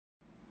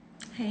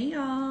Hey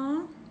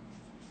y'all,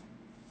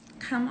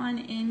 come on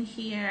in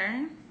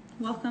here.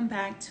 Welcome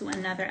back to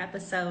another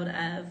episode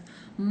of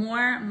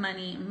More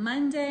Money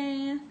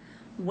Monday,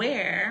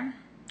 where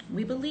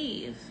we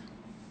believe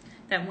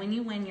that when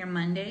you win your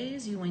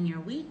Mondays, you win your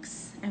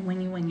weeks, and when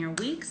you win your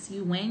weeks,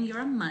 you win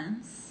your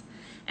months,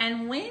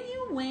 and when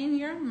you win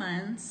your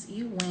months,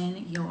 you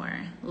win your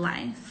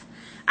life.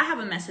 I have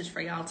a message for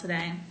y'all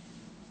today.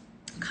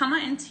 Come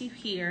on into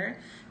here,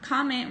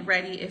 comment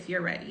ready if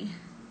you're ready.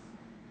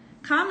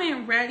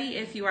 Comment ready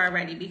if you are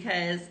ready,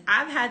 because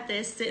I've had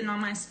this sitting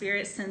on my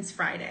spirit since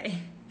Friday.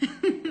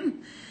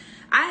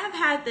 I have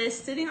had this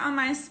sitting on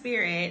my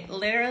spirit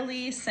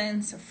literally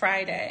since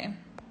Friday.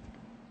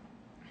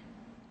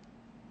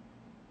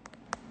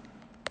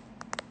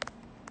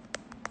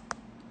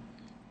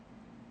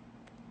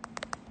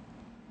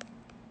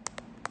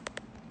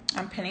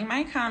 I'm pinning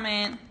my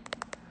comment.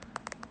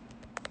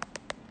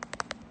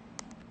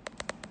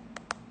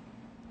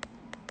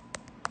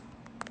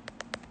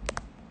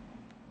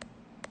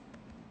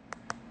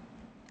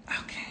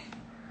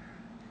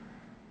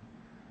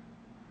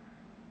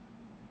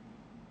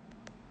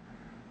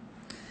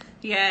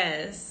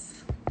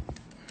 Yes.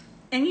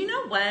 And you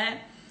know what?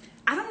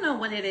 I don't know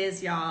what it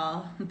is,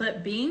 y'all,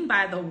 but being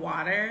by the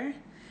water,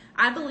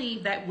 I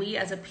believe that we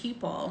as a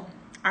people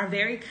are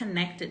very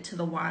connected to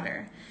the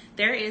water.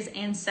 There is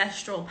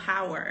ancestral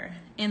power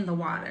in the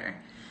water,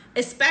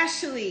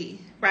 especially,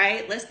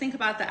 right? Let's think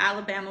about the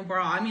Alabama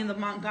brawl. The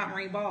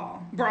Montgomery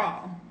brawl.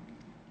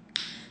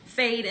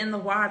 Fade in the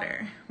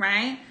water,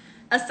 right?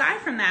 Aside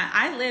from that,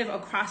 I live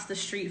across the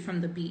street from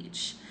the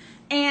beach.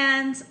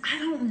 And I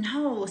don't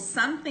know,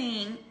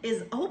 something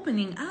is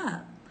opening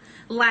up.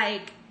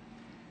 Like,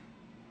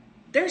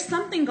 there's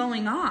something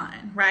going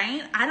on,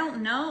 right? I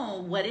don't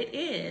know what it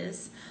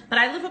is, but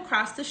I live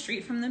across the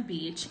street from the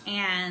beach,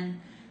 and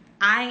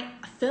I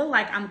feel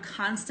like I'm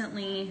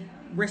constantly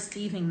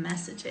receiving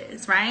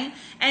messages, right?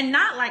 And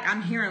not like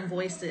I'm hearing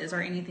voices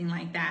or anything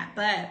like that,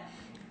 but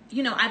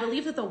I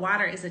believe that the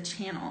water is a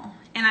channel,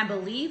 and I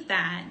believe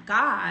that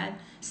God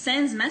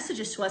sends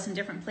messages to us in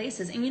different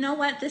places. And you know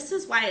what? This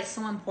is why it's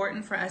so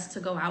important for us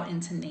to go out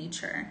into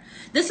nature.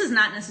 This is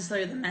not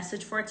necessarily the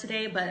message for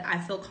today, but I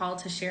feel called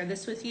to share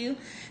this with you.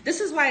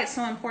 This is why it's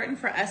so important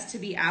for us to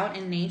be out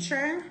in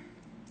nature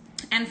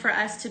and for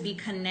us to be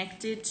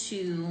connected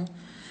to,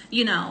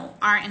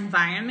 our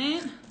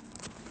environment.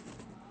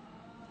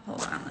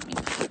 Hold on, let me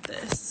put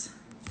this.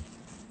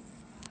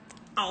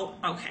 Oh,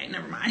 okay,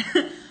 never mind.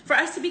 For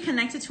us to be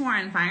connected to our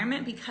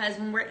environment, because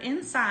when we're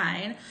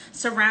inside,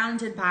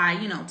 surrounded by,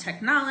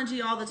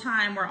 technology all the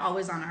time, we're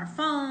always on our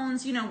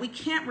phones, we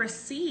can't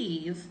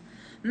receive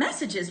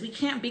messages. We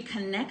can't be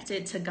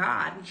connected to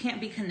God. We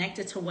can't be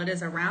connected to what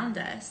is around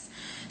us.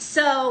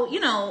 So,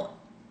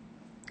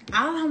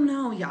 I don't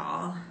know,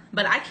 y'all,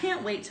 but I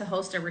can't wait to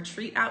host a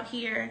retreat out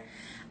here.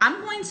 I'm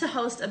going to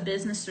host a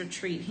business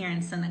retreat here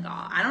in Senegal.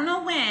 I don't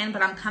know when,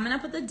 but I'm coming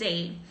up with a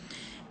date.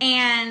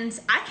 And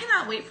I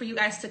cannot wait for you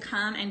guys to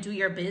come and do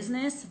your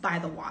business by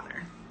the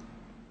water.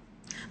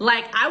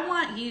 Like, I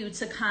want you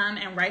to come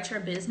and write your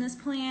business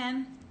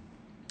plan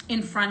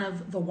in front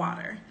of the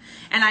water.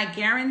 And I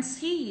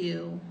guarantee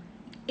you,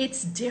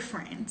 it's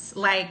different.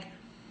 Like,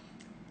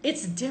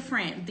 it's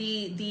different.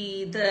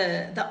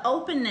 The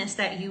openness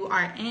that you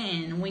are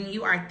in when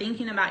you are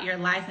thinking about your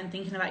life and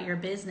thinking about your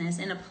business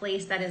in a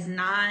place that is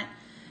not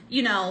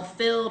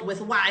filled with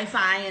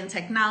Wi-Fi and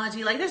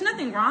technology. Like, there's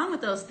nothing wrong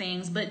with those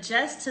things, but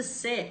just to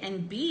sit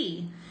and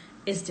be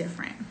is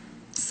different.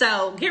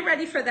 So get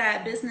ready for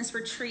that business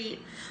retreat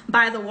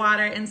by the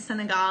water in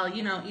Senegal,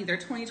 either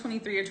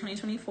 2023 or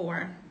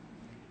 2024.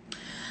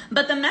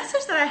 But the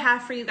message that I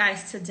have for you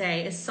guys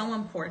today is so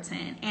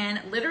important.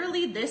 And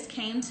literally this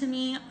came to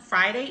me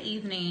Friday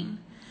evening,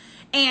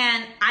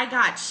 and I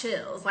got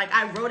chills. Like,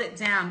 I wrote it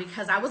down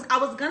because I was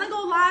gonna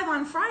go live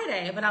on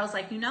Friday, but I was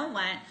like, you know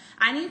what?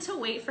 I need to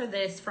wait for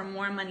this for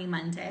More Money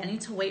Monday. I need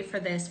to wait for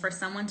this for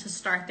someone to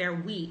start their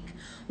week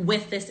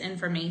with this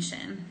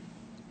information.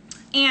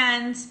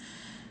 And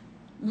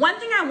one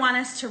thing I want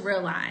us to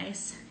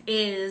realize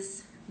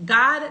is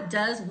God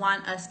does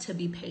want us to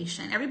be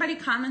patient. Everybody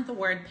comment the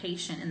word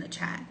patient in the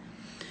chat.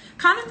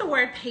 Comment the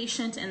word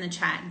patient in the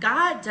chat.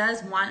 God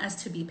does want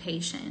us to be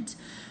patient.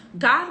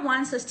 God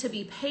wants us to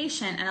be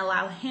patient and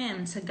allow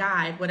Him to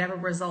guide whatever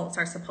results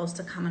are supposed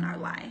to come in our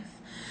life.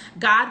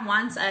 God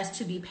wants us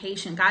to be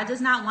patient. God does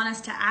not want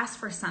us to ask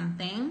for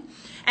something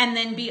and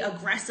then be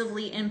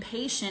aggressively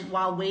impatient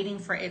while waiting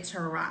for it to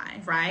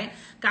arrive, right?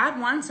 God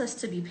wants us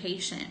to be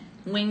patient.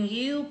 When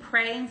you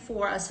pray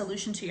for a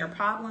solution to your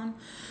problem,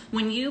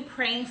 when you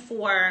pray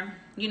for,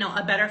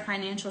 a better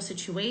financial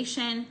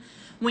situation,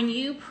 when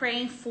you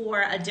pray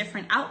for a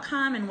different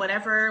outcome in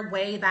whatever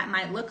way that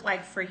might look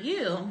like for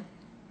you,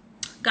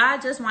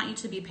 God does want you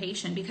to be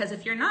patient, because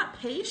if you're not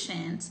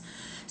patient,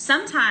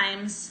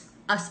 sometimes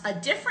a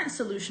different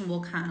solution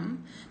will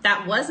come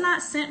that was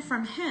not sent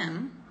from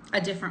Him, a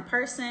different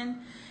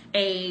person,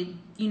 a,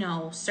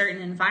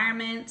 certain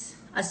environment,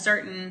 a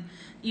certain,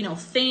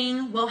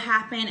 thing will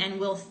happen, and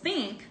we'll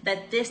think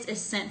that this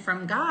is sent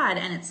from God,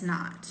 and it's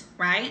not,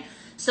 right?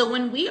 So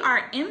when we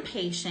are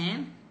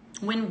impatient,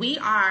 when we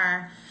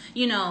are,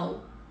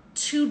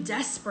 too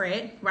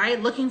desperate,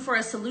 right? Looking for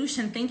a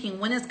solution, thinking,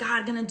 when is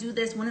God going to do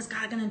this? When is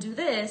God going to do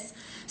this?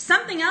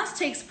 Something else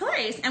takes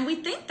place and we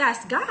think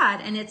that's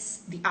God, and it's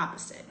the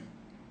opposite,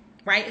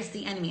 right? It's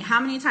the enemy. How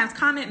many times,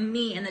 comment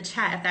me in the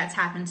chat if that's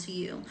happened to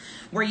you,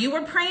 where you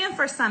were praying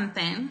for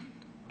something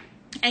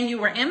and you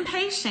were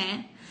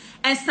impatient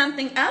and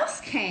something else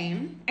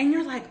came and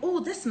you're like, oh,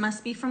 this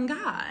must be from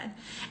God.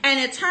 And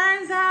it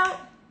turns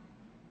out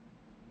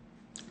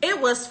it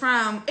was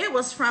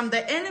from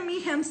the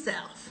enemy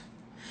himself.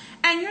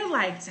 And you're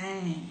like,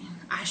 dang,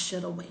 I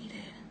should have waited.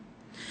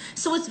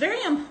 So it's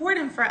very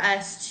important for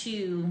us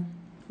to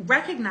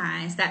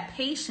recognize that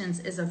patience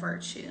is a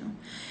virtue.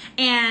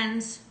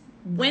 And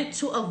when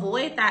to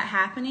avoid that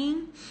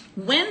happening,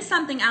 when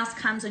something else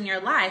comes in your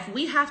life,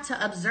 we have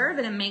to observe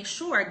it and make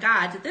sure,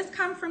 God, did this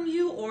come from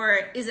you or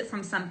is it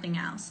from something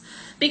else?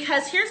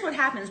 Because here's what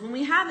happens when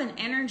we have an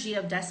energy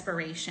of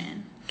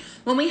desperation.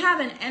 When we have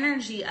an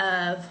energy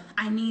of,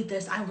 I need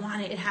this, I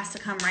want it, it has to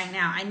come right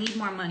now. I need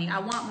more money. I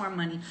want more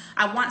money.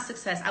 I want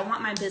success. I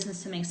want my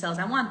business to make sales.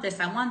 I want this.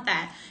 I want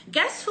that.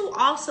 Guess who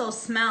also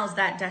smells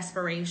that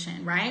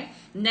desperation, right?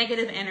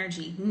 Negative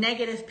energy,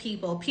 negative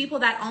people, people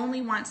that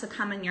only want to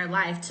come in your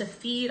life to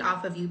feed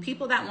off of you,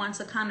 people that want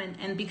to come in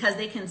and because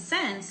they can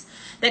sense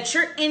that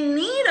you're in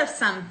need of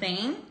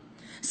something.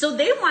 So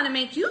they want to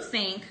make you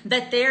think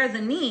that they're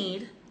the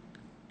need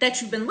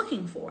that you've been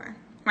looking for,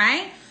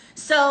 right?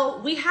 So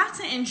we have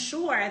to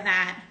ensure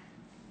that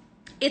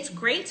it's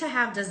great to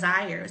have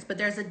desires, but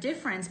there's a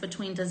difference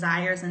between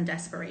desires and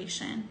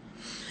desperation.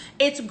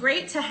 It's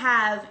great to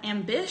have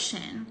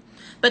ambition,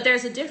 but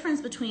there's a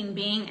difference between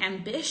being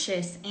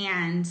ambitious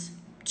and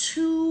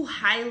too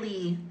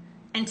highly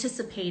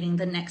anticipating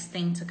the next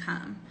thing to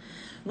come.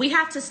 We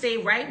have to stay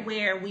right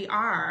where we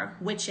are,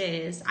 which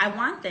is, I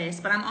want this,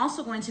 but I'm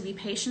also going to be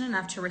patient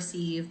enough to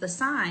receive the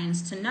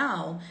signs to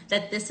know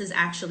that this is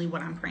actually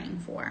what I'm praying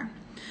for.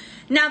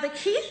 Now, the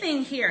key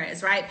thing here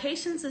is, right,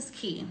 patience is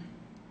key.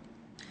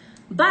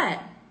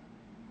 But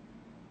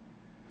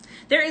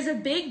there is a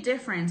big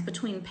difference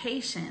between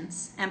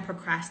patience and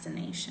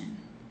procrastination.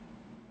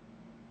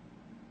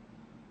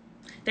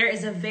 There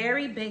is a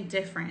very big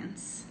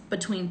difference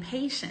between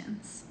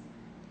patience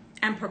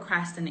and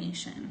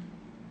procrastination.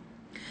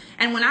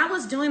 And when I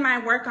was doing my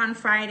work on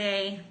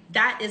Friday,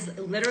 that is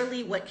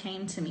literally what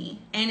came to me.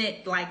 And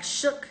it like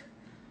shook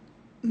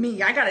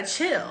me. I got to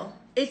chill.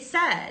 It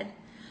said,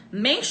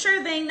 make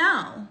sure they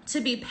know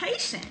to be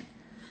patient.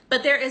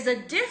 But there is a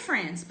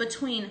difference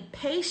between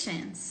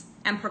patience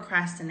and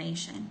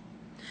procrastination.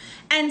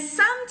 And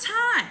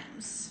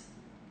sometimes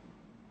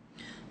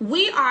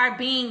we are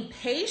being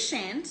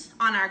patient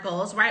on our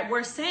goals, right?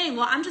 We're saying,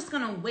 well, I'm just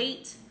going to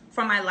wait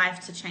for my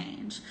life to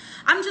change.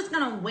 I'm just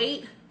going to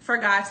wait for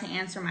God to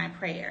answer my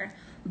prayer.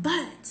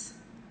 But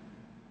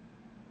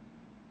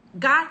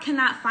God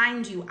cannot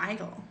find you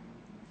idle.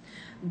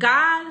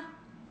 God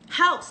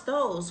helps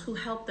those who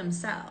help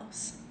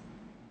themselves.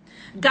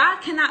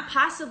 God cannot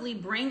possibly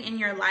bring in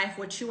your life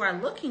what you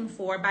are looking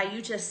for by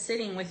you just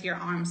sitting with your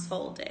arms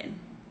folded.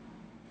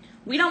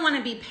 We don't want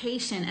to be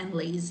patient and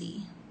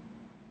lazy.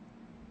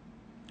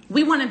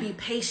 We want to be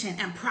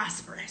patient and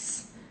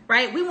prosperous,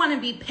 right? We want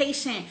to be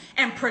patient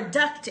and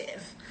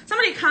productive.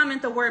 Somebody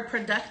comment the word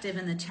productive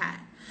in the chat.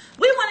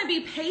 We want to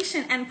be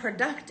patient and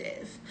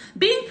productive.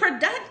 Being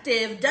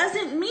productive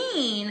doesn't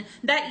mean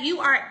that you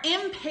are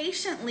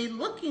impatiently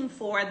looking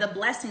for the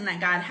blessing that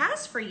God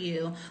has for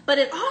you, but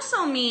it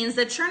also means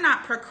that you're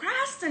not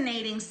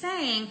procrastinating,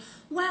 saying,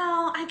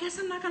 well, I guess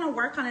I'm not going to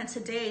work on it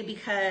today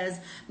because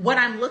what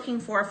I'm looking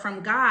for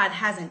from God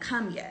hasn't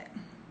come yet.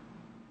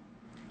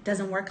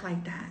 Doesn't work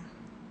like that.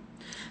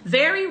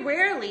 Very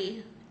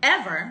rarely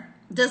ever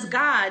does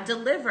God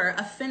deliver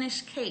a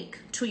finished cake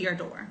to your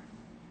door.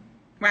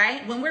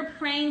 Right? When we're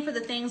praying for the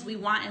things we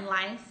want in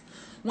life,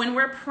 when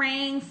we're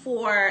praying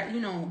for,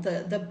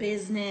 the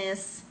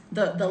business,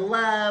 the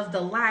love,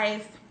 the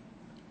life,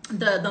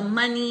 the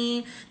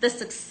money, the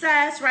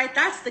success, right?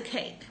 That's the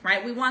cake,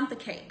 right? We want the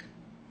cake.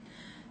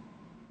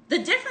 The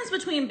difference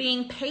between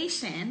being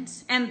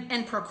patient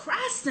and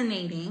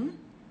procrastinating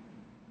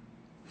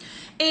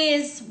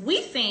is we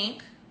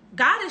think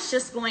God is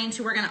just we're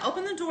going to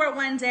open the door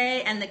one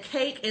day and the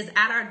cake is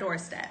at our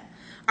doorstep.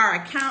 Our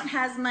account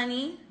has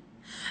money.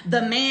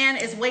 The man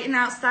is waiting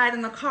outside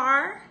in the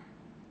car.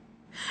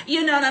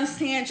 You know what I'm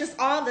saying? Just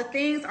all the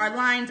things are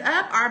lined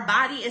up. Our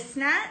body is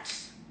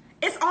snatched.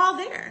 It's all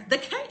there. The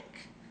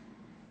cake.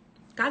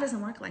 God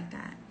doesn't work like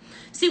that.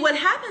 See, what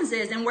happens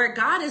is, and where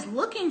God is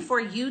looking for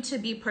you to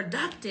be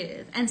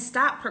productive and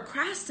stop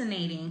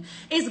procrastinating,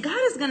 is God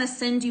is going to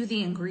send you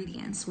the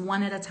ingredients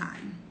one at a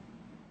time.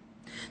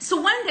 So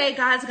one day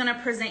God's going to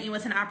present you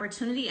with an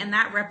opportunity, and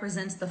that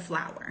represents the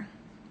flour.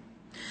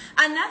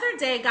 Another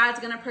day, God's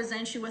going to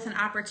present you with an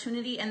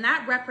opportunity, and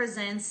that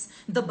represents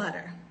the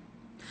butter.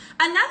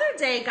 Another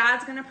day,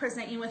 God's going to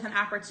present you with an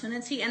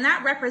opportunity, and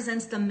that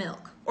represents the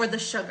milk or the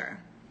sugar,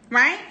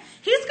 right?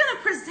 He's going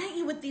to present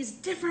you with these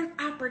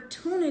different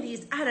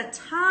opportunities at a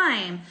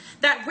time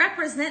that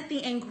represent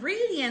the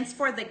ingredients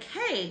for the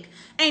cake.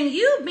 And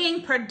you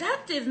being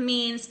productive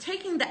means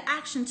taking the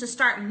action to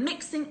start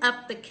mixing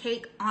up the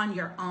cake on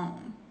your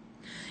own.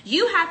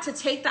 You have to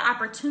take the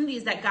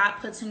opportunities that God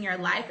puts in your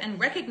life and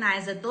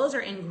recognize that those are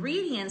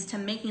ingredients to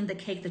making the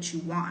cake that you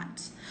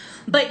want.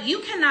 But you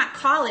cannot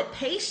call it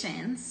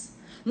patience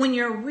when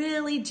you're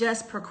really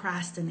just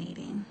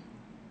procrastinating.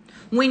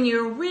 When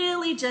you're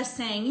really just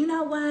saying, you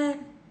know what?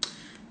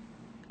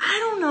 I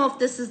don't know if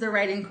this is the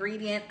right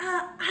ingredient.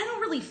 I don't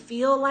really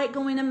feel like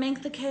going to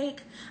make the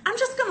cake. I'm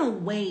just going to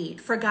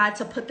wait for God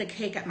to put the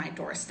cake at my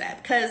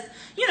doorstep because,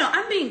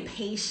 I'm being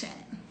patient.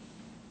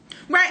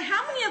 Right?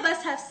 How many of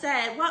us have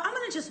said, well, I'm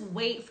going to just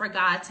wait for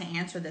God to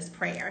answer this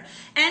prayer?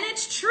 And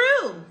it's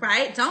true,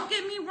 right? Don't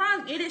get me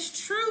wrong. It is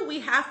true.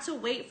 We have to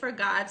wait for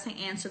God to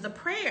answer the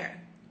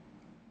prayer.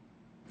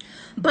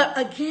 But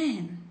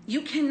again,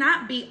 you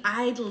cannot be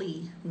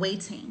idly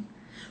waiting.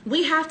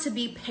 We have to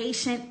be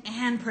patient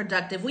and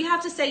productive. We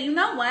have to say, you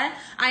know what?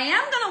 I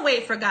am going to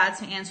wait for God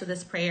to answer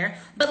this prayer,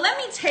 but let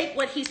me take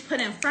what he's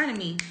put in front of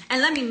me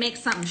and let me make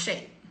something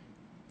shake.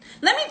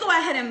 Let me go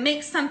ahead and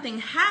make something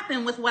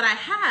happen with what I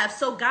have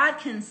so God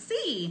can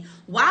see.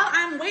 While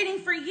I'm waiting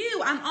for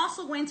you, I'm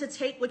also going to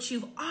take what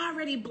you've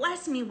already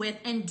blessed me with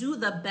and do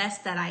the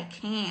best that I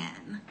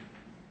can.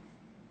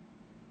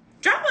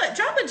 Drop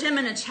a gem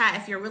in the chat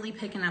if you're really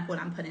picking up what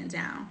I'm putting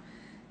down.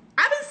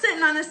 I've been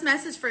sitting on this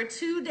message for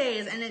 2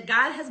 days, and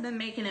God has been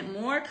making it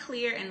more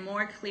clear and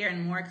more clear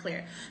and more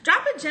clear.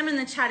 Drop a gem in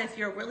the chat if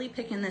you're really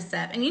picking this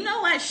up. And you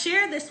know what?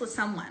 Share this with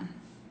someone.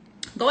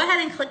 Go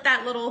ahead and click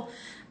that little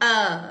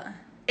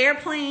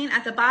airplane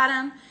at the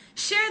bottom.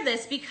 Share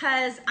this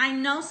because I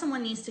know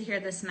someone needs to hear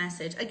this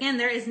message. Again,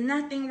 there is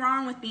nothing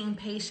wrong with being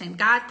patient.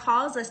 God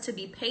calls us to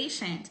be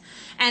patient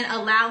and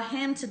allow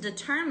him to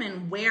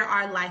determine where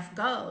our life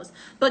goes.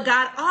 But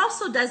God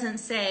also doesn't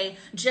say,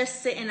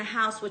 just sit in a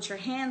house with your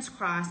hands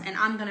crossed and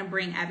I'm going to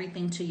bring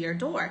everything to your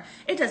door.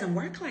 It doesn't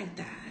work like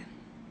that.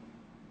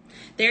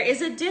 There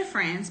is a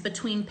difference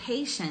between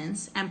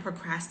patience and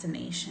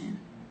procrastination.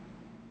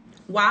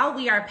 While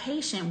we are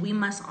patient, we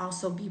must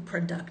also be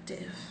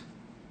productive.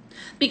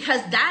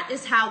 Because that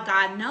is how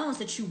God knows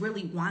that you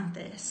really want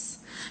this.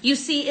 You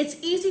see, it's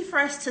easy for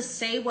us to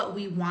say what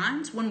we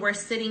want when we're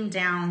sitting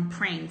down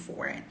praying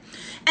for it.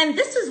 And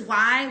this is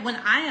why when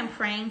I am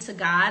praying to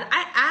God,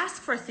 I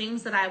ask for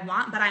things that I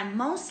want, but I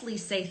mostly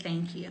say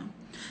thank you.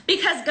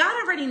 Because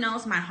God already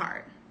knows my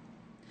heart.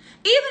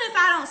 Even if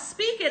I don't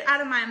speak it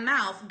out of my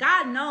mouth,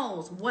 God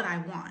knows what I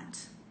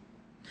want.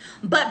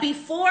 But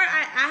before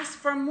I ask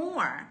for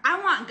more,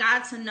 I want God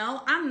to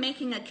know I'm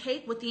making a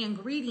cake with the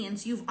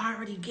ingredients you've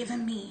already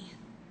given me.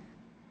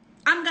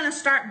 I'm going to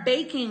start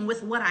baking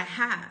with what I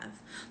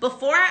have.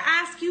 Before I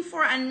ask you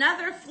for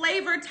another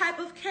flavor type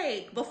of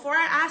cake, before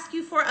I ask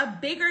you for a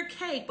bigger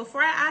cake,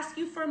 before I ask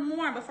you for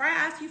more, before I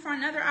ask you for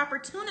another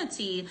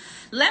opportunity,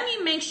 let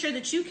me make sure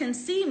that you can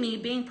see me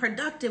being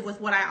productive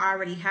with what I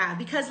already have.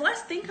 Because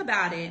let's think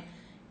about it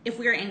if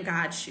we're in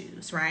God's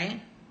shoes, right?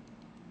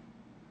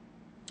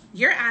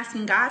 You're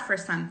asking God for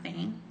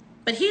something,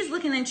 but he's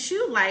looking at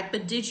you like,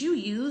 but did you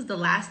use the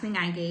last thing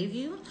I gave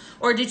you?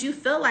 Or did you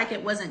feel like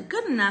it wasn't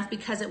good enough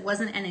because it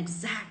wasn't an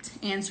exact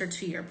answer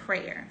to your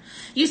prayer?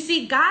 You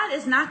see, God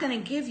is not going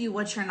to give you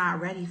what you're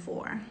not ready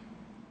for.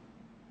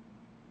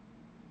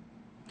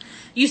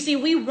 You see,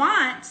 we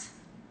want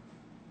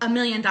 $1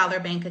 million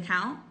bank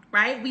account,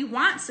 right? We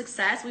want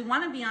success. We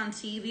want to be on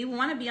TV. We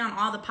want to be on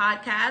all the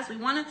podcasts. We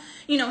want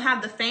to,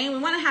 have the fame. We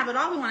want to have it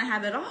all. We want to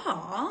have it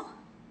all.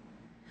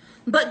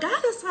 But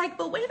God is like,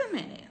 but wait a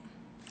minute.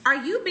 Are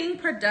you being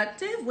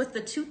productive with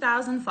the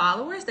 2,000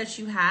 followers that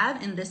you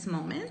have in this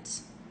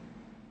moment?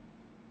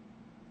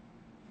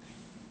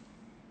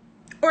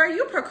 Or are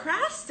you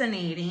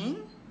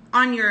procrastinating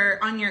on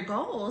your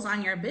goals,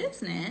 on your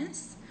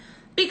business,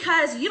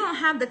 because you don't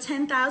have the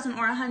 10,000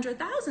 or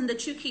 100,000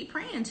 that you keep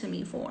praying to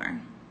me for?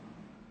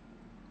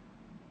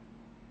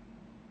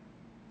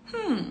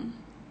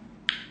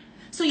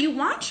 So you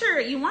want your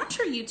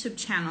YouTube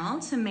channel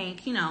to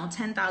make,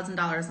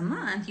 $10,000 a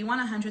month. You want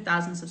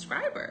 100,000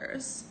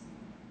 subscribers.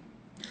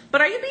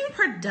 But are you being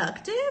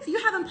productive? You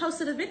haven't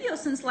posted a video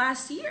since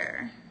last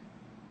year.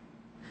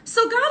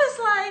 So God is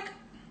like,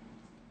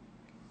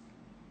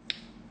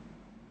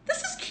 this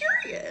is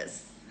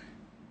curious.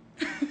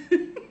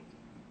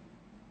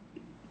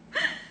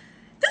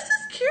 This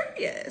is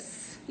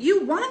curious.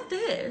 You want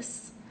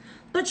this,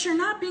 but you're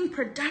not being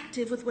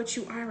productive with what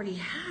you already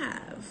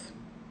have.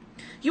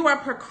 You are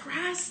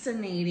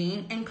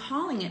procrastinating and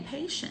calling it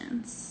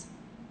patience.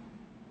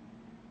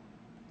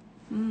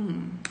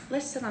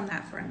 Let's sit on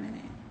that for a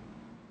minute.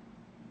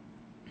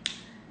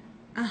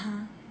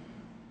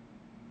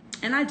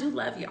 And I do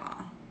love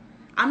y'all.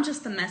 I'm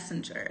just a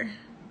messenger.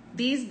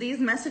 These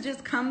messages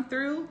come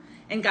through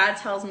and God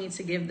tells me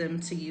to give them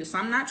to you. So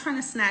I'm not trying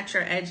to snatch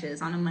your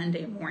edges on a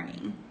Monday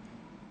morning.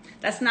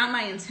 That's not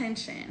my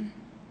intention.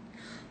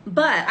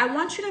 But I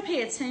want you to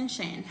pay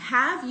attention.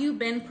 Have you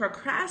been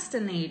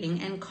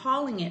procrastinating and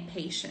calling it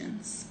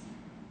patience?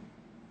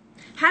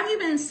 Have you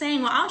been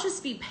saying, well, I'll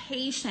just be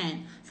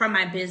patient for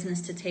my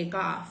business to take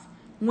off,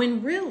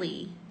 when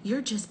really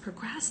you're just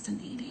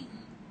procrastinating?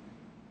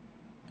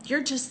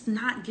 You're just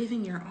not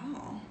giving your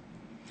all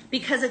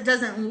because it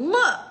doesn't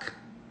look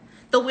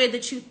the way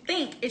that you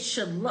think it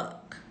should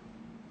look.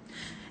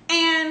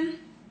 And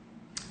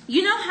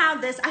you know how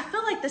I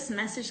feel like this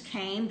message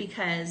came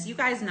because you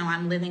guys know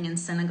I'm living in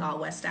Senegal,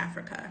 West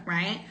Africa,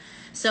 right?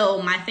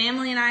 So my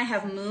family and I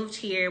have moved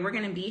here. We're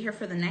going to be here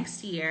for the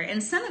next year. In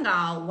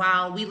Senegal,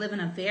 while we live in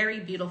a very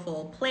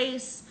beautiful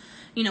place,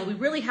 we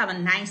really have a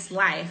nice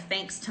life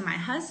thanks to my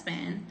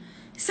husband.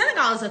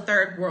 Senegal is a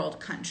third world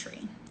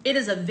country. It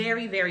is a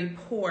very, very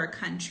poor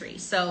country.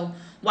 So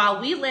while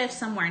we live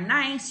somewhere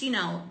nice,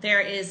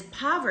 there is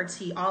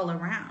poverty all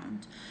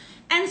around.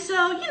 And so,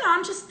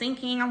 I'm just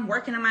thinking, I'm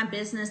working on my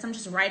business, I'm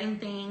just writing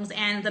things,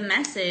 and the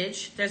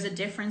message, there's a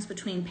difference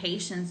between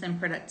patience and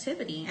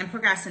productivity and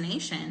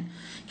procrastination,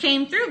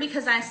 came through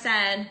because I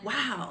said,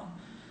 wow,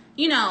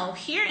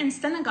 here in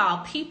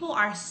Senegal, people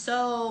are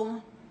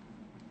so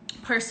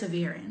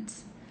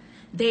perseverant.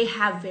 They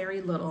have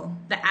very little.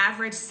 The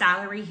average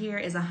salary here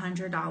is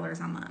 $100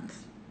 a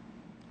month,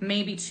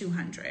 maybe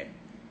 $200,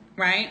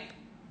 right?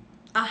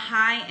 A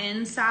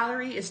high-end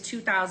salary is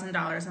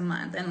 $2,000 a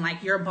month, and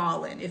you're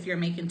balling if you're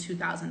making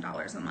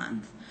 $2,000 a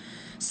month.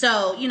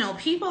 So,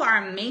 people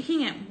are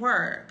making it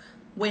work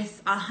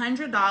with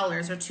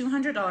 $100 or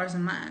 $200 a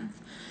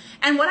month.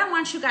 And what I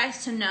want you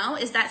guys to know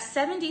is that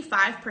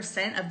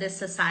 75% of this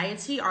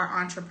society are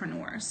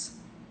entrepreneurs.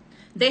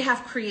 They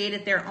have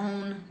created their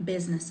own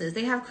businesses.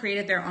 They have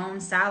created their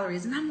own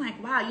salaries. And I'm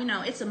like,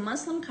 wow, it's a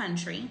Muslim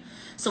country.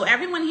 So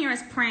everyone here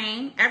is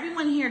praying.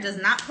 Everyone here does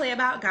not play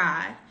about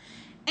God.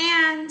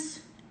 And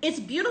it's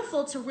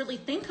beautiful to really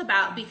think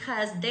about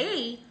because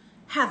they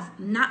have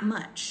not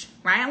much,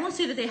 right? I won't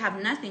say that they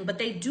have nothing, but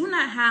they do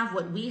not have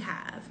what we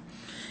have.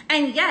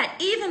 And yet,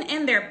 even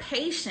in their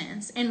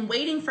patience and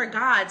waiting for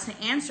God to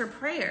answer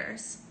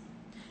prayers,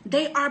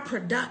 they are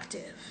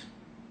productive.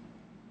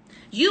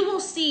 You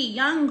will see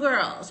young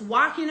girls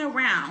walking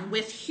around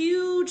with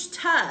huge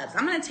tubs.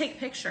 I'm going to take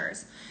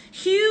pictures.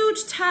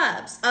 Huge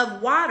tubs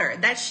of water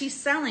that she's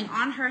selling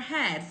on her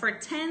head for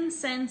 10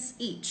 cents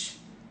each.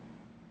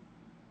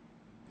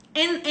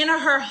 In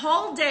her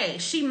whole day,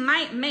 she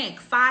might make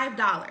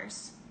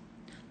 $5,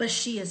 but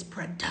she is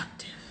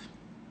productive.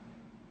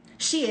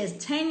 She is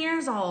 10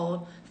 years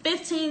old,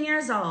 15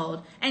 years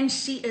old, and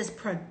she is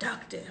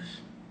productive.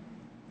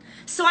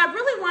 So I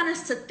really want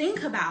us to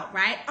think about,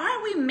 right?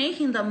 Are we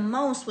making the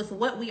most with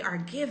what we are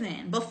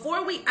given?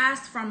 Before we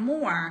ask for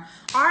more,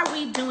 are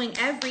we doing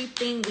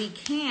everything we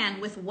can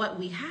with what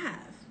we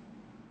have?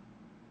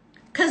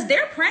 Because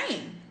they're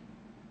praying.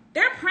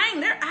 They're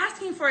praying. They're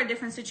asking for a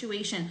different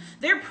situation.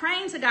 They're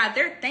praying to God.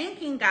 They're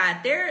thanking God.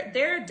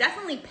 They're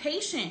definitely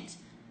patient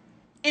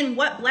in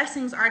what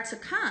blessings are to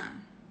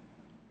come.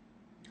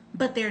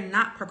 But they're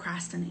not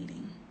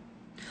procrastinating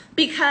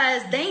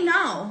because they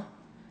know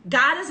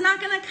God is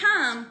not going to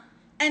come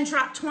and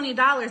drop $20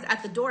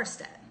 at the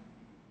doorstep.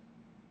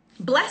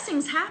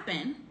 Blessings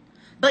happen,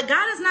 but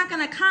God is not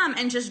going to come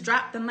and just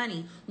drop the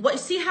money.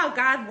 See how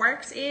God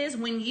works is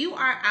when you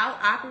are out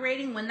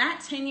operating, when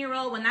that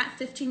 10-year-old, when that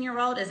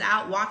 15-year-old is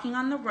out walking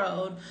on the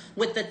road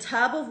with the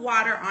tub of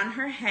water on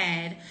her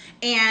head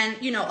and,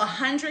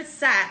 100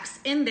 sacks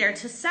in there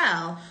to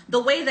sell, the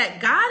way that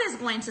God is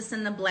going to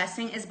send the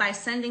blessing is by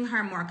sending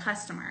her more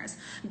customers.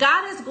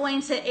 God is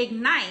going to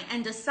ignite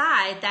and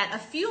decide that a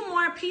few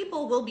more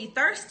people will be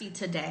thirsty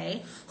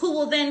today who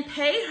will then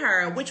pay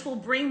her, which will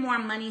bring more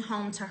money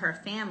home to her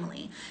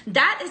family.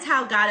 That is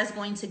how God is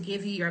going to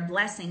give you your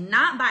blessing,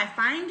 not by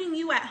finding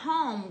you at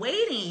home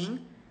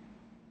waiting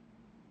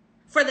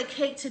for the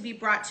cake to be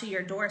brought to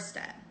your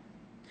doorstep.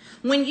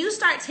 When you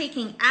start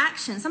taking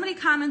action, somebody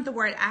comment the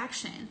word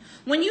action.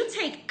 When you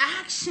take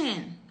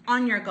action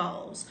on your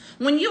goals,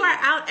 when you are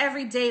out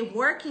every day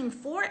working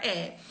for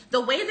it,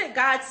 the way that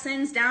God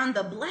sends down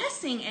the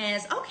blessing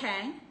is,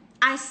 okay,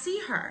 I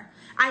see her.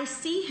 I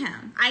see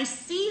him. I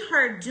see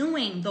her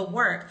doing the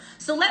work.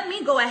 So let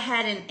me go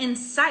ahead and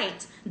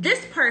incite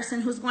this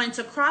person who's going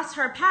to cross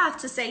her path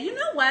to say, you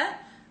know what?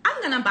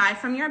 I'm going to buy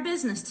from your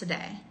business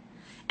today.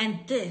 And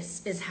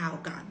this is how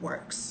God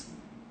works.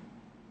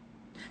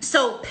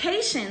 So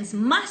patience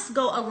must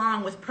go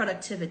along with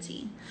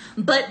productivity,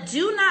 but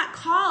do not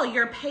call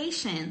your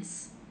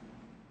patience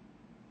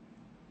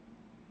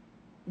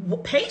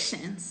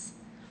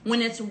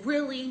when it's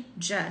really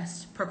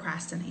just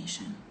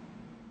procrastination.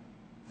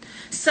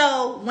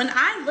 So when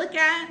I look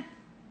at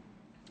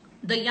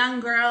the young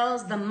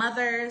girls, the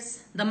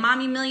mothers, the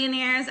mommy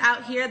millionaires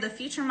out here, the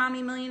future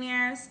mommy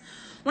millionaires,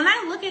 when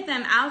I look at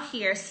them out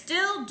here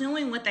still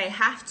doing what they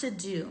have to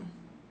do,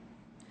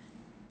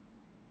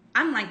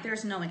 I'm like,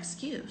 there's no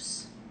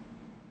excuse.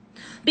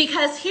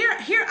 Because here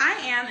I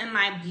am in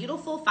my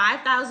beautiful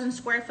 5,000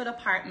 square foot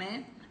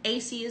apartment.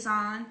 AC is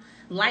on,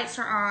 lights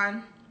are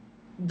on,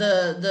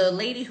 The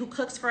lady who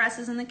cooks for us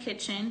is in the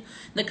kitchen.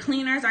 The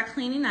cleaners are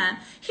cleaning up.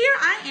 Here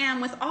I am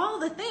with all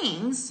the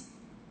things.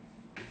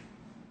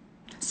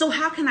 So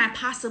how can I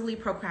possibly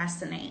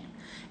procrastinate?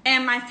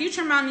 And my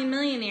future mommy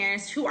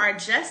millionaires who are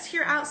just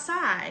here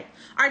outside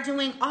are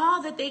doing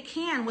all that they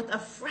can with a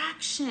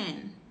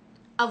fraction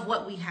of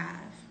what we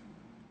have.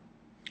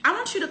 I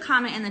want you to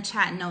comment in the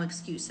chat, no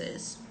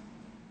excuses.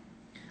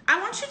 I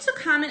want you to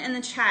comment in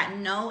the chat,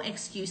 no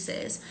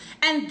excuses.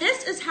 And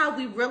this is how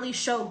we really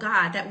show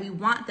God that we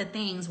want the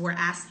things we're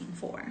asking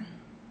for.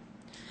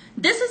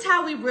 This is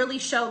how we really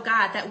show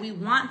God that we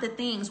want the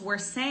things we're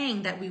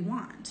saying that we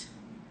want.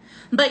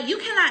 But you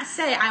cannot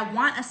say, I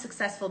want a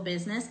successful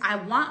business, I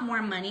want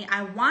more money,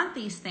 I want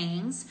these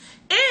things,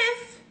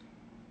 if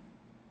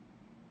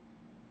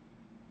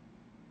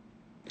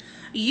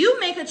you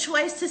make a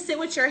choice to sit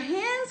with your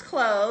hands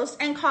closed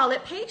and call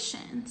it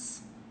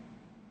patience.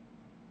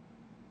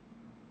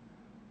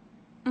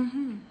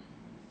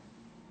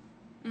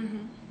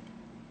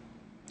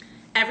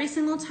 Every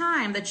single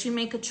time that you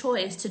make a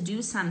choice to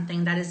do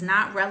something that is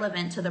not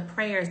relevant to the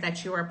prayers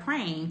that you are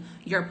praying,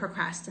 you're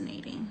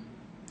procrastinating.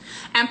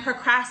 And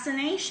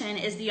procrastination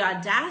is the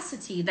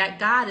audacity that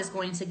God is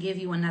going to give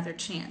you another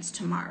chance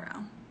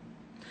tomorrow.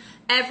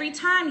 Every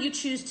time you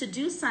choose to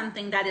do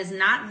something that is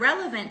not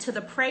relevant to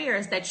the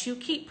prayers that you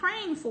keep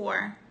praying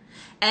for,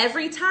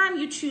 every time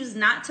you choose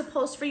not to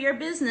post for your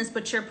business,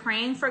 but you're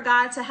praying for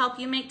God to help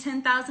you make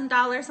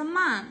 $10,000 a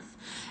month,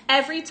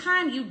 every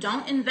time you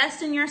don't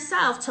invest in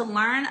yourself to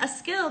learn a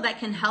skill that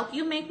can help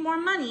you make more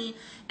money,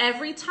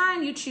 every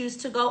time you choose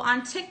to go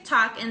on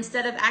TikTok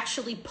instead of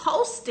actually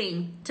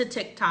posting to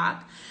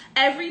TikTok,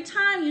 every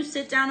time you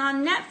sit down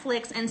on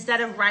Netflix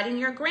instead of writing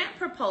your grant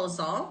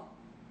proposal,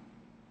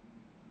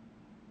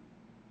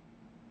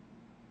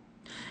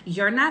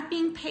 you're not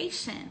being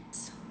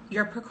patient,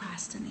 you're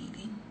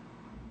procrastinating.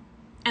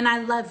 And I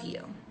love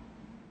you,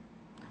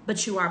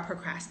 but you are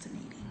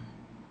procrastinating.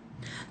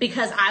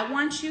 Because I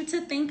want you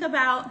to think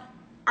about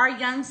our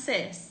young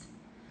sis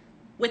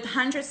with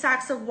 100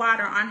 sacks of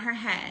water on her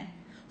head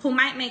who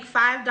might make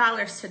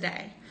 $5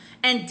 today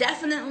and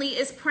definitely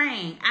is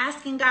praying,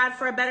 asking God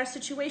for a better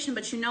situation.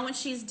 But you know what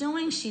she's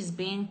doing? She's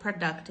being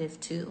productive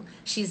too.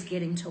 She's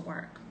getting to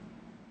work.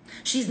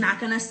 She's not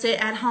going to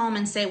sit at home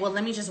and say, well,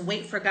 let me just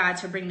wait for God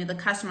to bring me the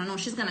customer. No,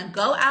 she's going to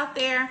go out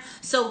there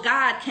so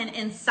God can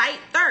incite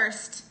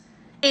thirst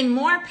in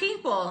more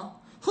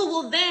people who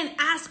will then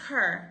ask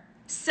her,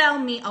 sell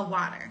me a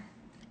water.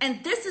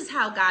 And this is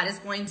how God is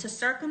going to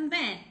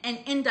circumvent and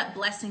end up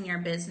blessing your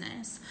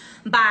business,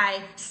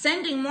 by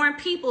sending more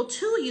people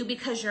to you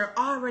because you're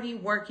already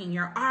working,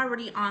 you're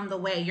already on the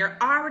way, you're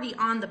already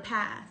on the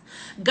path.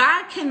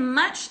 God can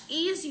much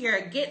easier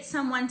get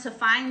someone to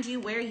find you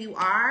where you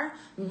are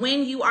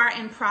when you are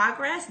in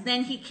progress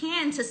than he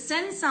can to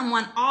send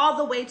someone all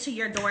the way to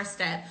your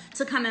doorstep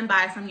to come and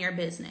buy from your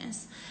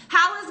business.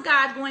 How is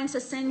God going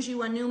to send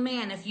you a new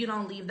man if you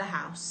don't leave the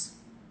house?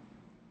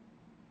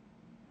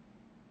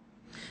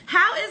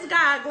 How is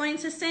God going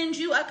to send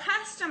you a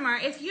customer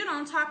if you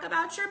don't talk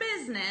about your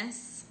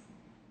business?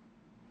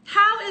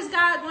 How is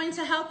God going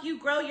to help you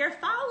grow your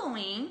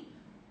following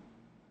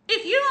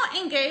if you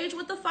don't engage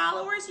with the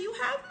followers you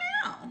have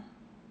now?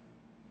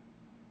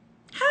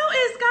 How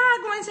is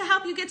God going to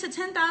help you get to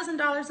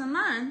 $10,000 a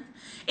month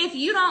if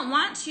you don't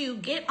want to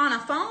get on a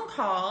phone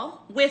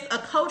call with a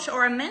coach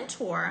or a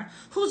mentor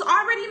who's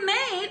already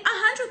made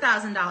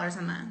 $100,000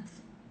 a month?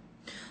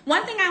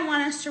 One thing I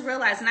want us to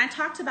realize, and I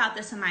talked about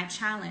this in my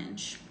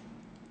challenge,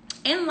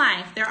 in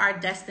life, there are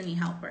destiny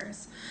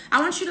helpers.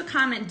 I want you to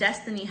comment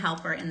destiny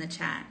helper in the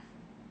chat.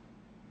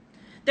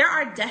 There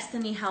are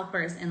destiny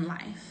helpers in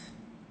life.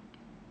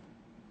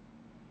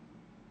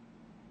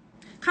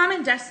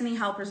 Comment destiny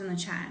helpers in the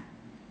chat.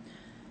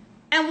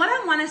 And what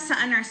I want us to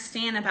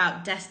understand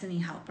about destiny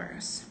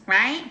helpers,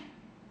 right,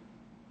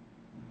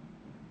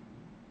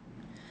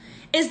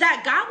 is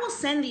that God will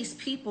send these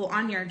people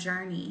on your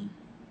journey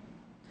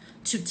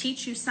to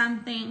teach you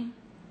something,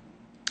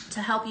 to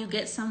help you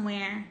get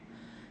somewhere.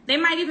 They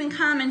might even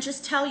come and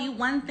just tell you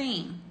one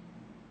thing.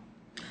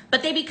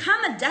 But they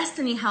become a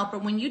destiny helper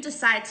when you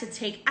decide to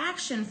take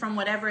action from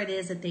whatever it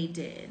is that they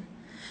did.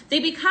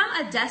 They become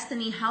a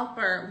destiny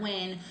helper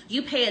when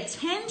you pay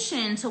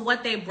attention to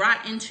what they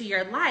brought into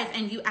your life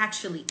and you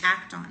actually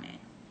act on it.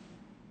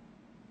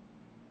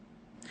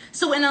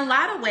 So in a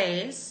lot of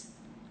ways,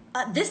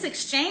 this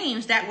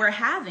exchange that we're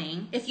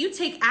having, if you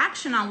take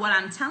action on what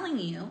I'm telling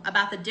you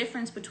about the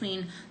difference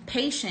between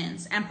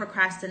patience and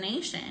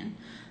procrastination,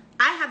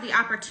 I have the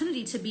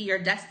opportunity to be your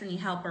destiny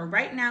helper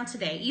right now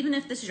today. Even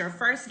if this is your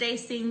first day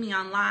seeing me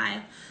on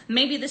live,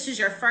 maybe this is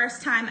your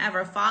first time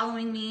ever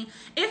following me.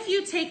 If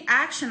you take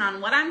action on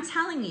what I'm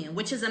telling you,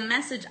 which is a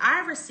message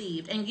I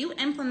received, and you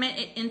implement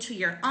it into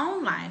your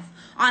own life,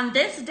 on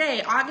this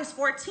day, August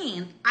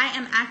 14th, I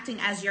am acting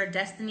as your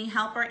destiny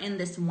helper in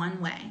this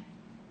one way.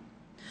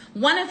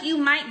 One of you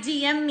might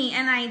DM me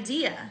an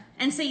idea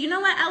and say, you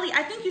know what, Ellie,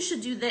 I think you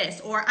should do this,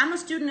 or I'm a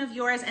student of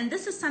yours and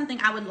this is something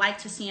I would like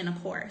to see in a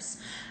course.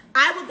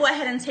 I would go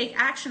ahead and take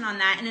action on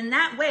that. And in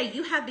that way,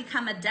 you have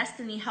become a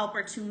destiny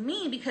helper to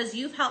me because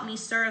you've helped me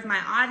serve my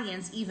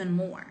audience even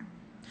more.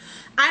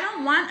 I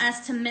don't want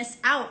us to miss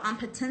out on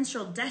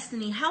potential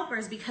destiny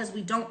helpers because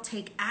we don't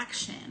take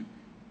action.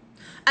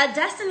 A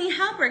destiny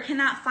helper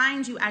cannot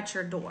find you at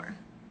your door.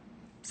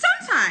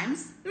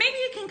 Sometimes, maybe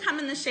it can come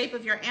in the shape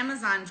of your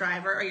Amazon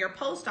driver or your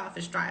post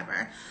office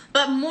driver,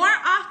 but more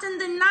often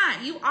than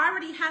not, you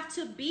already have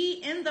to be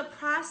in the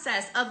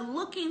process of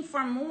looking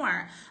for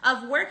more,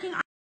 of working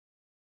on,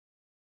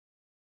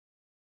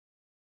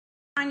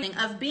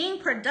 of being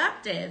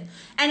productive,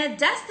 and a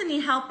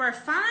destiny helper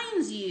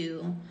finds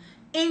you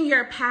in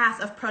your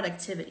path of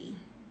productivity.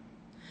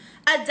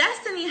 A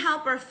destiny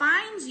helper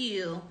finds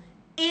you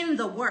in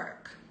the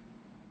work.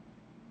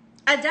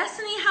 A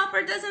destiny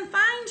helper doesn't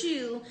find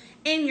you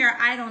in your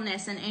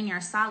idleness and in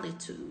your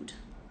solitude.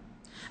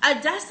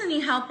 A destiny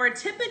helper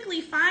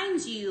typically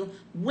finds you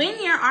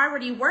when you're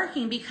already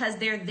working because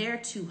they're there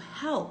to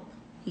help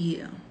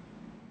you.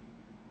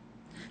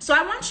 So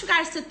I want you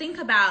guys to think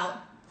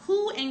about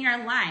who in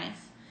your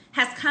life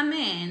has come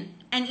in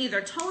and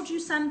either told you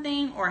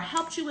something or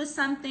helped you with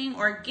something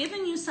or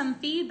given you some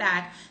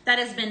feedback that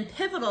has been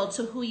pivotal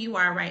to who you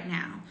are right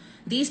now.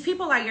 These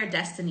people are your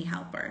destiny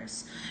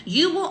helpers.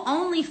 You will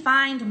only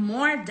find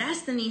more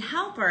destiny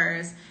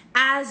helpers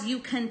as you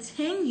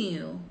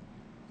continue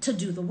to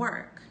do the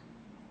work.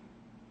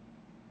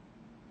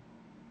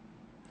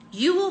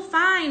 You will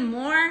find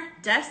more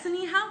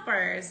destiny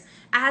helpers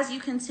as you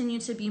continue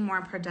to be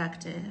more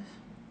productive.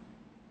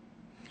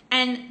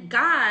 And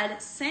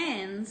God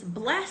sends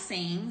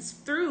blessings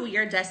through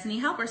your destiny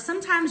helpers.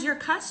 Sometimes your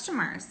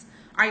customers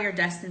are your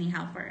destiny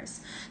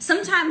helpers.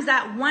 Sometimes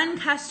that one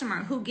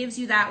customer who gives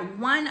you that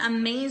one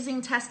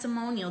amazing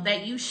testimonial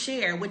that you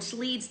share, which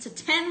leads to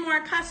 10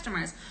 more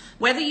customers,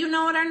 whether you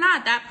know it or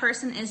not, that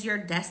person is your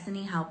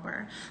destiny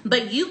helper.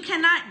 But you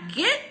cannot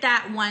get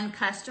that one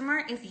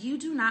customer if you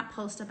do not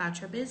post about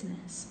your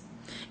business.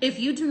 If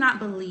you do not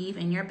believe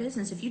in your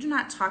business, if you do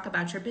not talk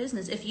about your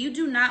business, if you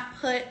do not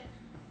put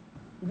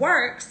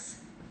works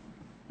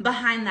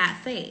behind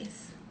that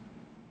faith,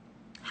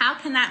 how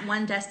can that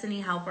one destiny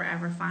helper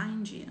ever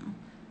find you?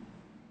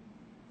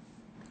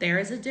 There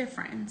is a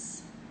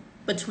difference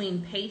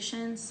between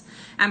patience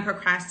and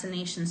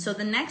procrastination. So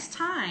the next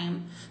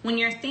time when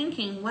you're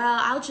thinking, well,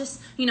 I'll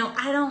just,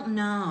 I don't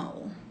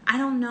know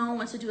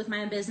what to do with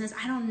my business.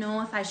 I don't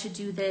know if I should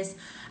do this.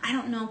 I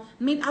don't know.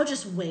 Maybe I'll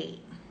just wait.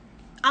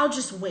 I'll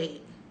just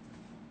wait.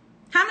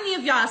 How many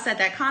of y'all said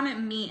that?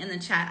 Comment me in the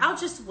chat. I'll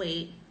just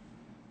wait.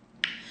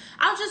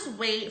 I'll just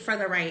wait for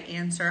the right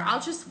answer.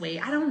 I'll just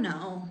wait. I don't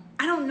know.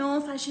 I don't know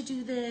if I should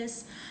do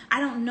this.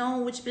 I don't know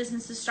which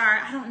business to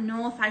start. I don't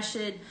know if I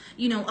should,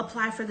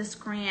 apply for this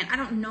grant. I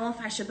don't know if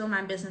I should build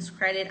my business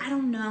credit. I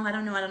don't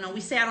know.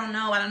 We say I don't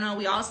know.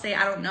 We all say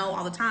I don't know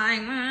all the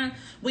time.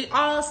 We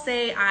all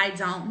say I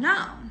don't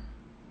know.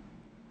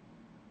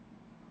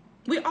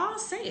 We all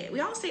say it.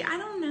 We all say, I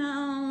don't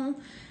know.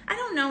 I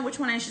don't know which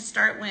one I should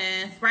start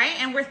with, right?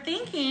 And we're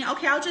thinking,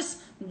 okay, I'll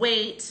just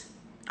wait.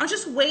 I'll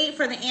just wait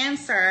for the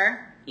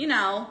answer,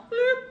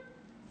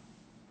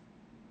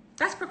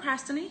 That's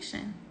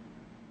procrastination.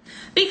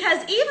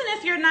 Because even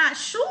if you're not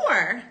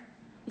sure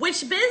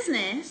which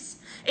business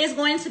is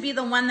going to be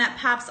the one that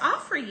pops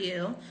off for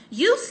you,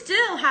 you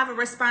still have a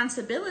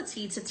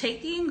responsibility to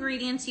take the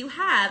ingredients you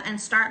have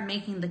and start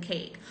making the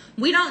cake.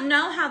 We don't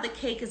know how the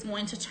cake is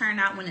going to turn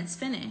out when it's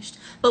finished,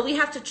 but we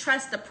have to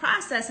trust the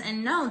process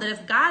and know that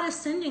if God is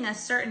sending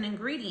us certain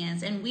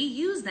ingredients and we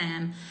use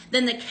them,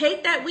 then the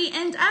cake that we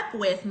end up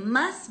with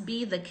must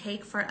be the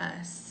cake for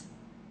us.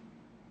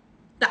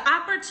 The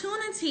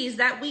opportunities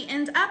that we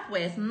end up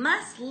with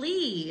must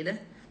lead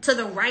to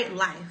the right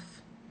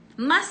life,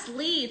 must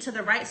lead to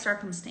the right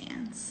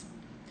circumstance.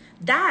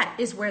 That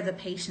is where the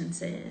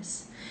patience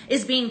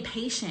is being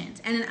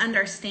patient and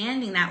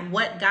understanding that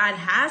what God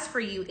has for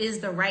you is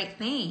the right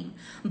thing.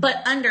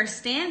 But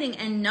understanding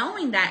and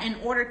knowing that in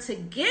order to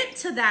get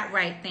to that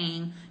right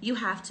thing, you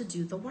have to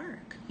do the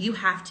work. You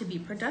have to be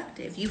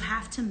productive. You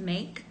have to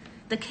make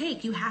the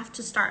cake. You have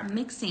to start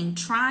mixing,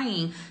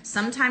 trying.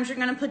 Sometimes you're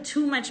going to put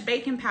too much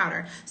baking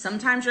powder.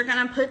 Sometimes you're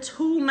going to put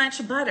too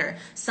much butter.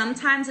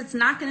 Sometimes it's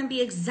not going to be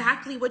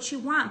exactly what you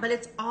want, but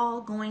it's all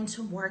going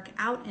to work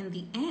out in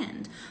the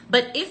end.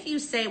 But if you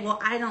say, well,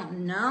 I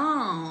don't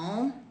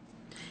know,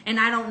 and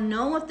I don't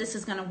know if this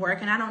is going to work,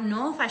 and I don't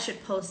know if I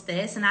should post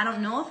this, and I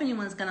don't know if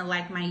anyone's going to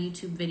like my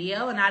YouTube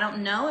video, and I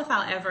don't know if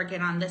I'll ever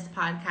get on this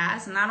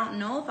podcast, and I don't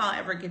know if I'll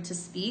ever get to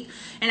speak,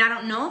 and I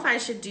don't know if I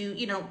should do,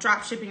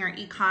 drop shipping or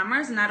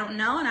e-commerce, and I don't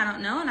know, and I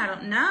don't know, and I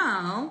don't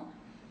know,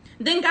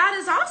 then God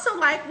is also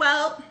like,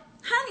 well,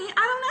 honey,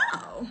 I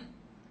don't know.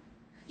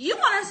 You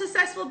want a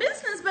successful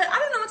business, but I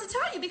don't know what to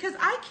tell you because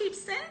I keep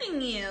sending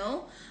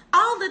you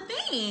all the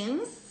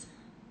things,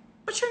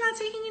 but you're not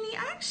taking any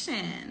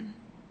action.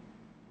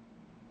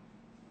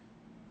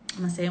 I'm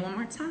going to say it one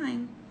more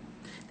time.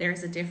 There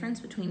is a difference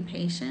between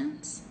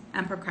patience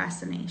and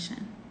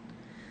procrastination.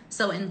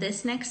 So in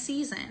this next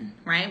season,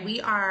 right, we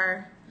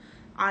are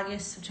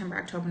August, September,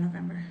 October,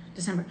 November,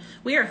 December.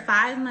 We are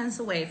 5 months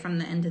away from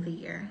the end of the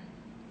year.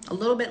 A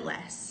little bit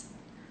less.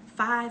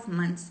 5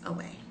 months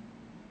away.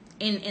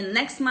 In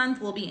next month,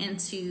 we'll be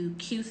into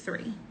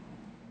Q3.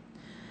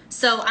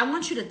 So I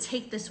want you to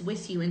take this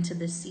with you into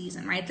this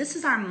season, right? This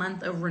is our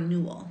month of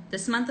renewal.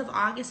 This month of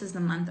August is the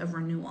month of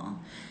renewal.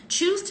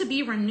 Choose to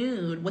be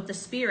renewed with the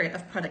spirit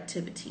of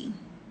productivity.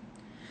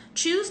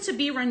 Choose to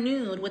be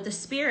renewed with the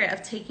spirit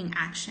of taking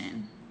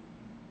action.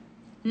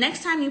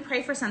 Next time you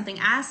pray for something,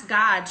 ask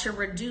God to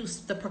reduce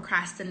the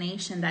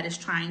procrastination that is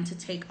trying to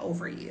take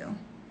over you.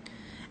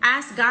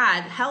 Ask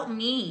God, help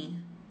me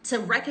to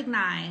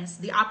recognize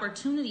the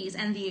opportunities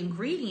and the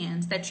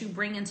ingredients that you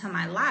bring into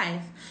my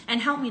life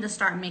and help me to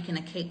start making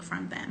a cake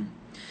from them.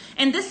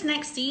 In this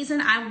next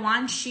season, I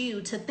want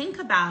you to think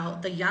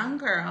about the young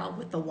girl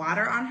with the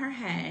water on her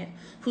head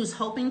who's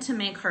hoping to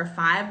make her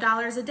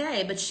 $5 a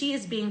day, but she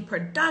is being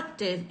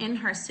productive in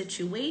her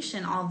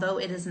situation, although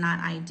it is not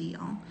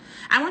ideal.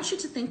 I want you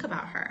to think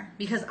about her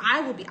because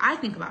I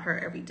think about her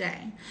every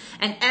day.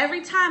 And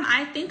every time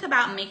I think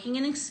about making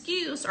an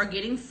excuse or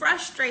getting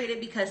frustrated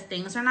because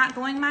things are not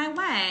going my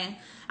way,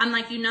 I'm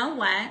like, you know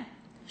what?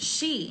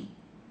 She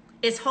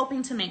is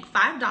hoping to make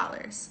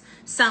 $5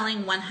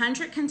 selling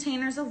 100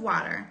 containers of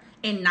water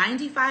in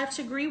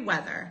 95-degree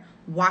weather,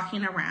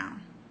 walking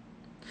around.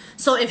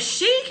 So if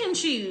she can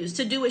choose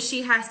to do what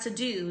she has to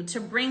do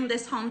to bring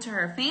this home to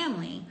her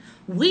family,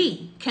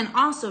 we can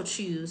also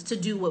choose to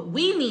do what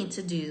we need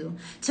to do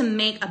to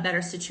make a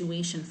better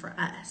situation for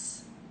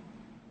us.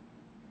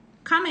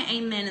 Comment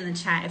amen in the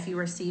chat if you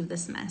receive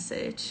this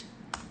message.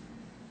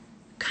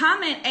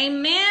 Comment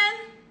amen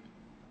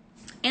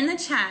in the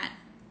chat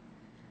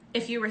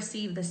if you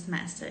receive this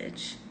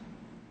message.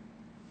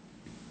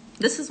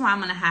 This is why I'm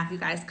going to have you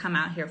guys come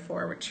out here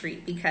for a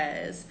retreat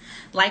because,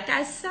 like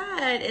I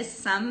said, it's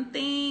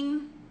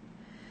something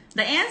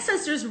the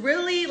ancestors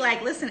really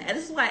listen,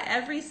 this is why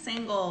every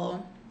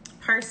single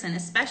person,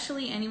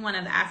 especially anyone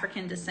of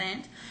African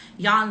descent,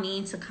 y'all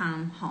need to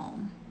come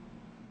home.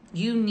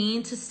 You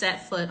need to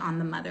set foot on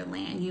the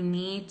motherland. You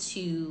need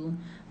to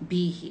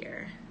be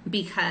here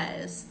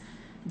because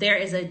there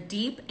is a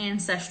deep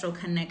ancestral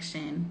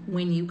connection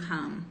when you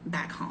come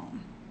back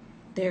home.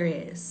 There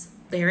is.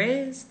 I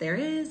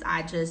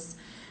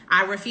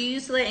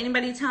refuse to let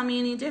anybody tell me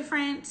any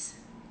different.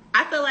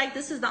 I feel like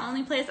this is the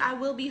only place I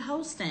will be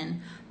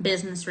hosting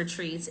business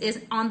retreats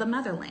is on the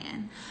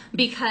motherland.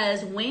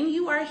 Because when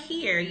you are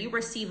here, you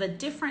receive a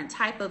different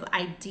type of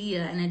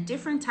idea and a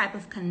different type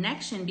of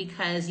connection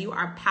because you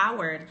are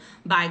powered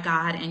by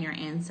God and your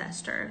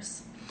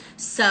ancestors.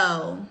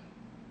 So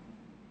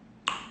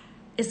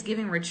it's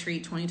giving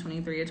retreat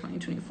 2023 or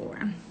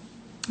 2024.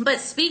 But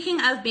speaking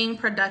of being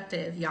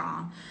productive,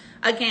 y'all,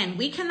 again,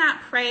 we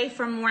cannot pray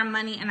for more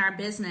money in our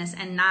business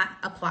and not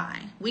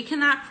apply. We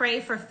cannot pray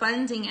for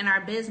funding in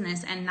our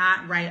business and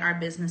not write our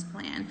business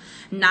plan,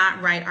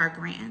 not write our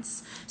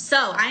grants.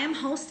 So I am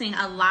hosting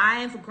a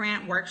live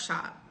grant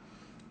workshop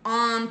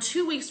on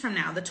 2 weeks from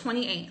now, the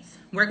 28th.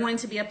 We're going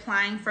to be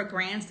applying for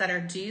grants that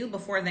are due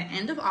before the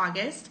end of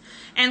August,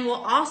 and we'll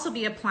also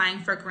be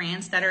applying for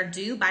grants that are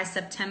due by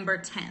September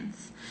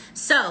 10th.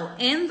 So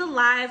in the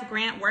live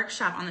grant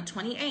workshop on the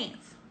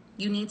 28th,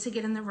 you need to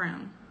get in the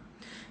room.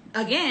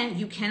 Again,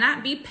 you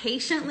cannot be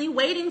patiently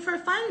waiting for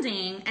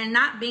funding and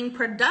not being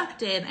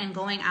productive and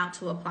going out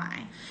to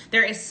apply.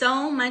 There is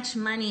so much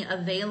money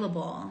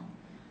available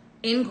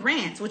in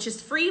grants, which is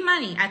free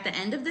money at the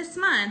end of this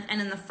month and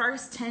in the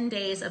first 10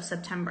 days of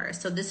September.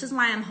 So this is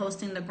why I'm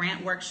hosting the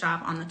grant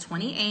workshop on the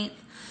 28th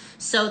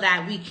so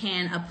that we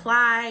can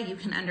apply. You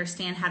can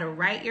understand how to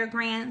write your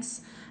grants.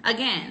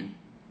 Again,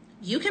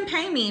 you can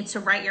pay me to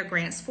write your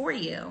grants for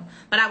you,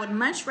 but I would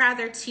much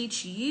rather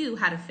teach you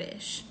how to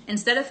fish.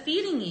 Instead of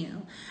feeding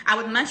you, I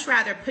would much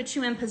rather put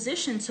you in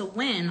position to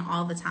win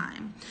all the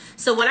time.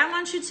 So what I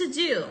want you to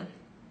do,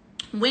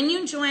 when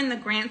you join the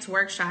grants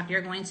workshop,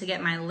 you're going to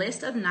get my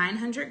list of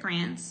 900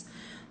 grants,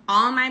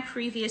 all my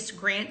previous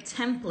grant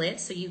templates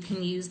so you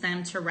can use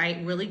them to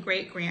write really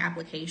great grant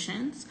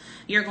applications.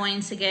 You're going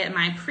to get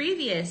my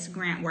previous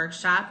grant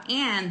workshop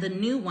and the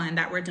new one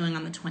that we're doing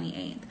on the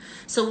 28th.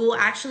 So we'll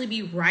actually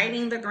be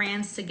writing the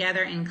grants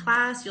together in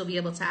class. You'll be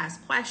able to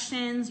ask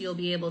questions. You'll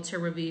be able to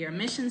review your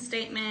mission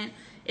statement.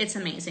 It's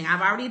amazing.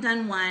 I've already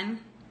done one.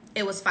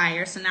 It was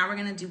fire. So now we're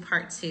going to do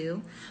part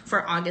 2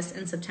 for August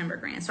and September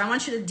grants. So I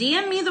want you to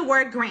DM me the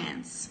word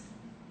grants.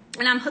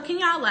 And I'm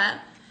hooking y'all up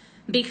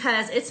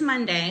because it's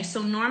Monday.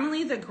 So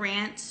normally the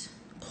grant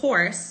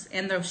course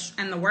and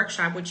the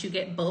workshop, which you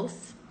get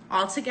both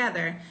all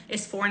together,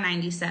 is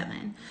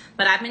 $497.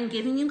 But I've been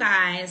giving you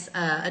guys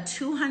a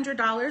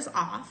 $200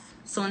 off.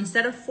 So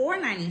instead of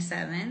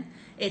 $497,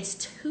 it's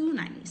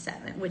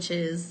 $297, which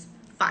is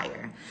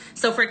fire.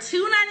 So for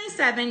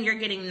 $297, you're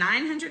getting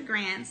 900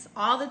 grants,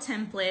 all the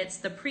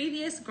templates, the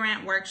previous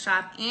grant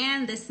workshop,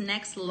 and this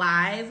next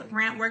live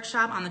grant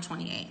workshop on the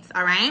 28th.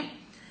 All right.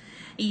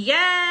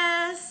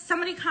 Yes.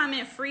 Somebody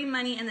comment free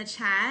money in the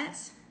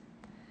chat.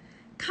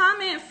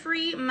 Comment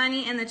free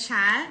money in the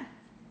chat.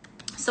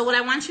 So what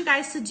I want you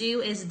guys to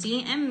do is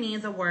DM me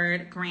the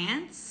word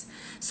grants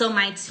so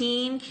my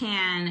team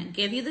can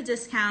give you the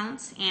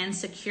discounts and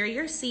secure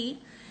your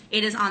seat.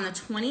 It is on the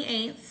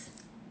 28th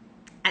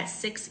at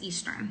 6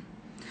 Eastern.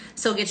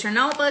 So get your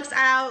notebooks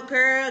out,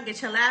 girl,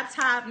 get your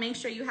laptop, make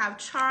sure you have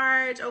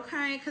charge,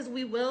 okay? Because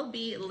we will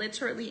be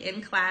literally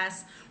in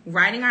class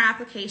writing our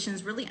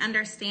applications, really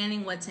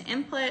understanding what to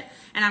input,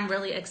 and I'm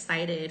really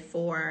excited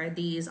for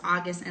these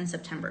August and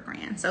September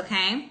grants,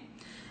 okay?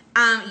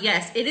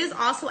 Yes, it is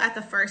also at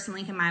the first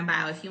link in my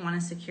bio if you want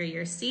to secure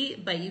your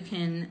seat, but you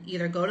can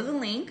either go to the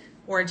link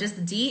or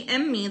just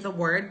DM me the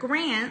word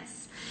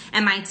grants,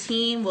 and my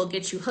team will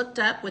get you hooked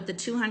up with the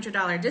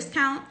 $200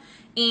 discount,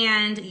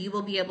 and you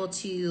will be able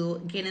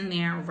to get in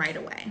there right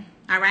away.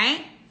 All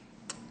right?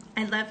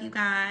 I love you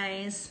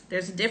guys.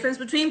 There's a difference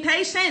between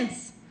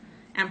patience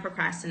and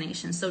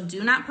procrastination. So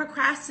do not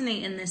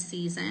procrastinate in this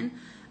season.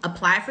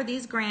 Apply for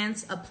these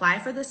grants, apply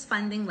for this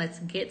funding. Let's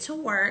get to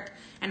work,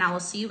 and I will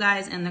see you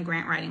guys in the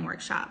grant writing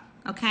workshop.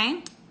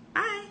 Okay?